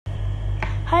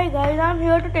Hi guys, I'm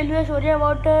here to tell you a story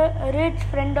about a rich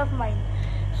friend of mine.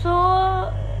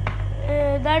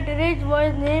 That rich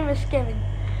boy's name is Kevin.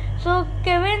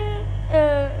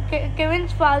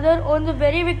 Kevin's father owns a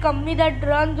very big company that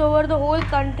runs over the whole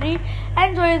country,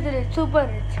 and so is rich, super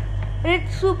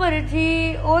rich.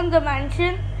 He owns a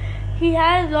mansion. He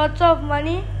has lots of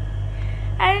money,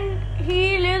 and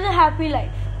he lives a happy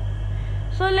life.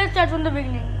 So let's start from the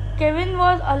beginning. Kevin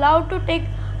was allowed to take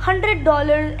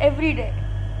 $100 every day.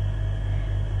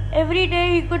 Every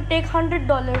day he could take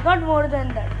 $100, not more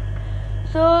than that.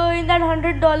 So in that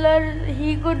 $100,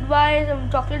 he could buy some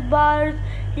chocolate bars.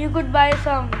 He could buy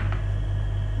some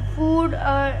food.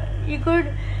 He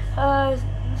could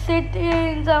sit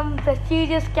in some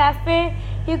prestigious cafe.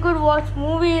 He could watch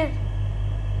movies.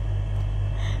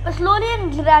 But slowly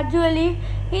and gradually,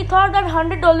 he thought that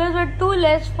 $100 were too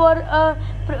less for a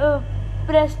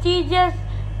prestigious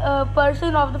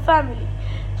person of the family.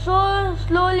 So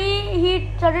slowly he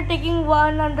started taking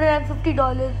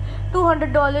 $150,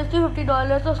 $200,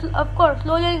 $250. So of course,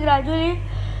 slowly and gradually,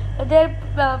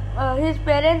 his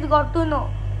parents got to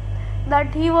know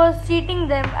that he was cheating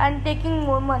them and taking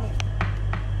more money.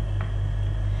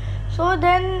 So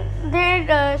then they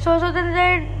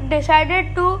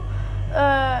decided to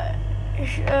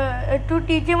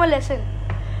teach him a lesson.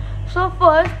 So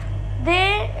first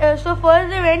they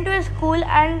went to his school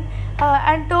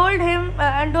and told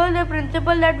the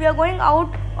principal that we are going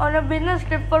out on a business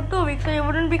trip for 2 weeks, so you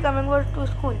wouldn't be coming to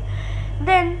school.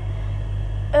 Then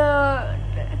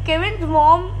Kevin's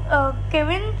mom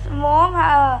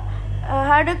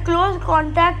had a close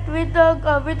contact with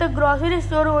a grocery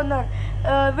store owner,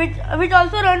 which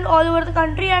also ran all over the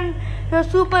country, and he was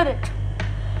super rich.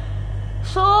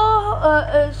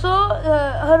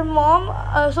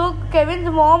 Kevin's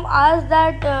mom asked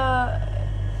that.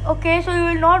 Okay, so you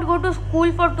will not go to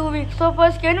school for 2 weeks. So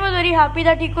first Kevin was very happy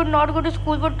that he could not go to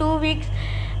school for 2 weeks,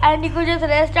 and he could just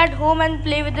rest at home and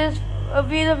play with his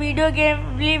video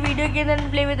games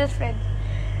and play with his friends.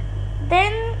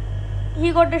 Then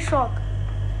he got a shock.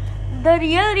 The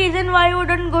real reason why he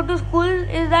wouldn't go to school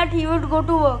is that he would go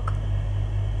to work.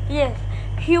 Yes,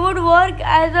 he would work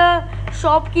as a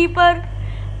shopkeeper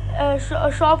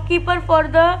for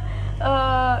the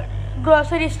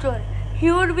grocery store. He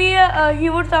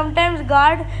would sometimes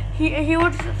guard. He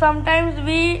would sometimes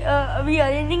be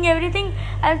arranging everything,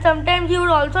 and sometimes he would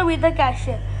also be the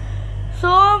cashier.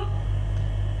 So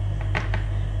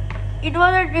it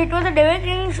was a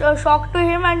devastating shock to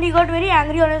him, and he got very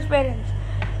angry on his parents.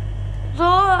 So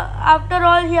after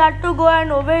all, he had to go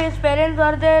and obey his parents,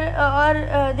 or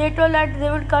they told that they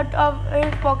would cut off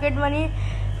his pocket money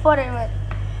forever.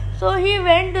 So he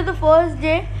went to the first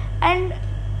day, and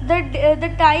the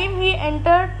time he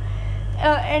entered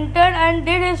and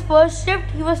did his first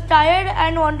shift, he was tired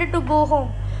and wanted to go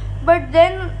home. But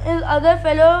then his other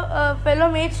fellow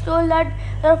mates told that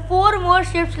there are 4 more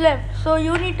shifts left, so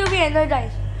you need to be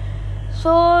energized.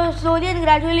 So slowly and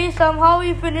gradually, somehow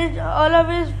he finished all of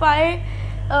his 5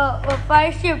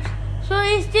 shifts. So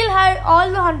he still had all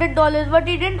the $100, but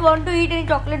he didn't want to eat any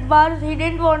chocolate bars. He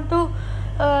didn't want to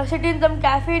sit in some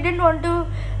cafe. He didn't want to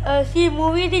see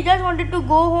movies. He just wanted to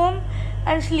go home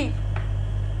and sleep.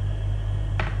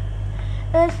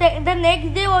 The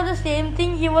next day was the same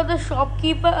thing. He was a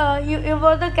shopkeeper. He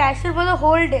was the cashier for the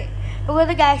whole day because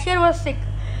the cashier was sick.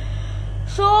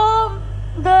 So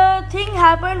the thing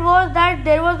happened was that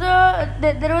there was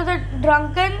a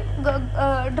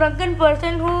drunken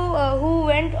person who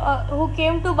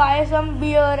came to buy some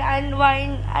beer and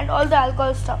wine and all the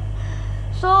alcohol stuff.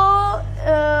 So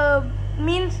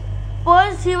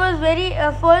first he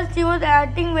was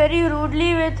acting very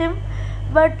rudely with him,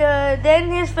 but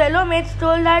then his fellow mates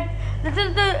told that this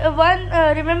is the one.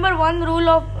 Remember, one rule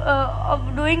of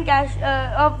being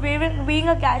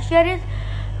a cashier is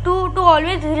to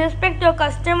always respect your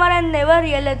customer and never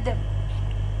yell at them.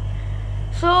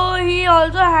 So he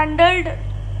also handled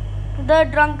the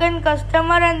drunken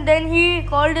customer, and then he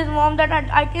called his mom that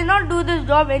I cannot do this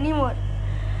job anymore.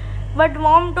 But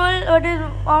mom told that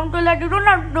you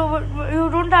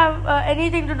don't have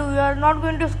anything to do. You are not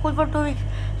going to school for 2 weeks,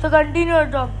 so continue your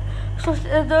job. So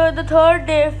the 3rd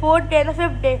day, 4th day, and the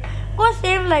 5th day goes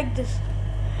same like this.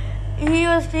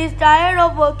 He's tired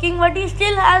of working, but he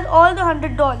still has all the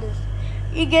 $100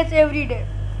 he gets every day.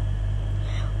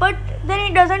 But then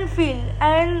he doesn't feel,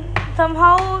 and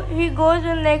somehow he goes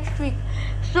in next week.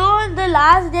 So the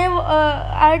last day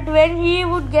when he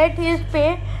would get his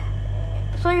pay,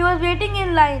 so he was waiting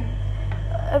in line.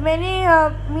 Many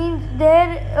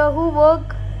who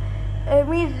work he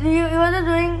was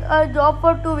doing a job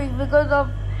for 2 weeks because of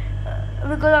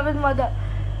his mother.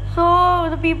 So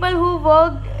the people who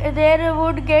worked there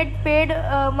would get paid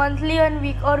monthly and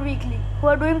weekly. Who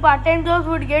are doing part-time jobs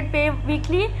would get paid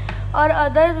weekly, or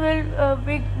others will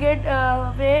get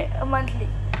pay monthly.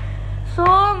 So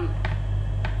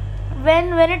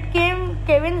when it came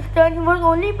Kevin's turn, he was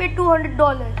only paid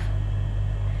 $200.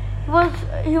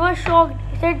 He was shocked.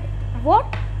 He said, "What?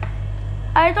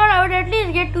 I thought I would at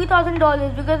least get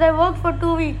 $2,000 because I worked for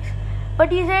 2 weeks."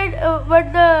 But he said,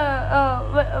 but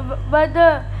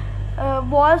the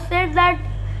boss said that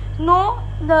no,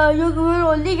 you will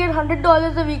only get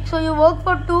 $100 a week. So you work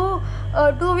for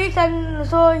 2 weeks, and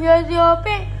so here's your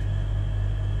pay.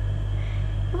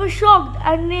 He was shocked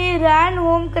and he ran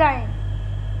home crying.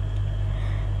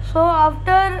 So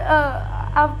after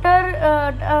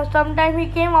some time, he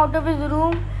came out of his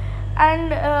room,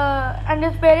 and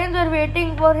his parents were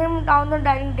waiting for him down the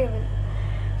dining table.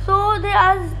 So they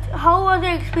asked, how was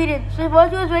the experience? So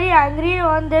first he was very angry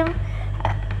on them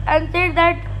and said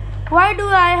that, why do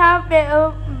I have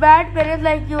bad parents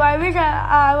like you? I wish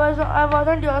I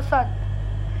wasn't your son.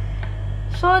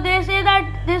 So they say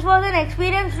that this was an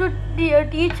experience to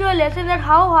teach you a lesson that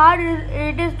how hard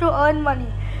it is to earn money.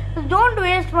 So don't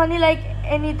waste money like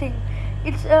anything.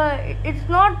 It's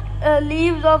not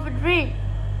leaves of a tree.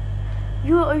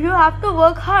 You have to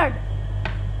work hard.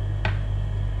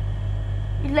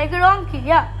 It's like a donkey,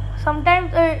 yeah.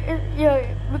 Sometimes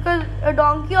because a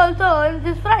donkey also earns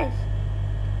its price.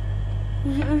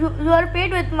 You are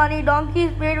paid with money. Donkey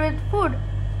is paid with food.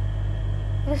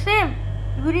 The same.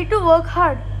 You need to work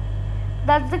hard.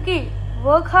 That's the key.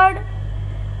 Work hard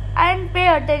and pay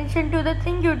attention to the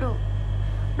thing you do.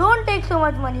 Don't take so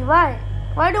much money. Why?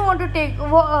 Why do you want to take?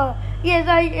 Yes,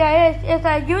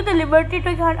 I give the liberty to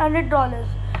take $100.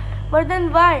 But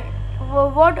then why?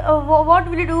 What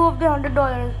will you do with the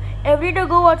 $100? Every day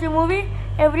go watch a movie.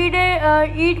 Every day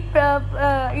eat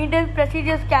in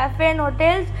prestigious cafe and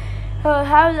hotels.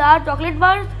 Have large chocolate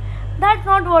bars. That's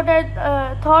not what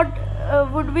I thought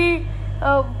would be.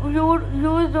 You would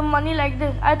use the money like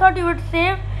this. I thought you would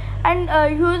save and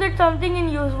use it something in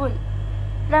useful.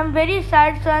 And I'm very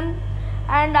sad, son,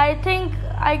 and I think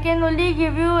I can only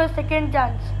give you a second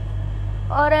chance,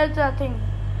 or else nothing.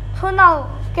 So now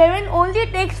Kevin only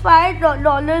takes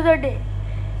 $5 a day.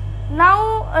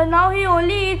 Now he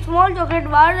only eats small chocolate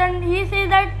bars, and he says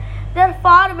that they're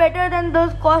far better than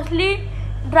those costly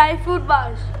dry fruit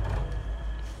bars.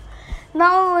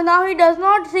 Now he does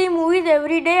not see movies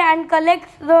every day and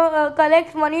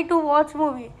collects money to watch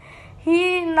movie.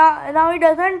 He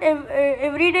doesn't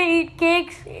every day eat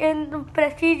cakes in the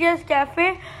prestigious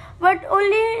cafe, but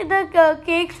only the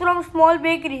cakes from small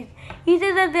bakeries. He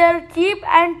says that they are cheap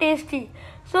and tasty.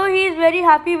 So he is very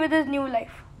happy with his new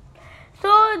life. So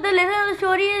the lesson of the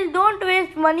story is, don't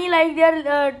waste money like they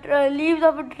are leaves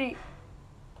of a tree.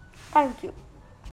 Thank you.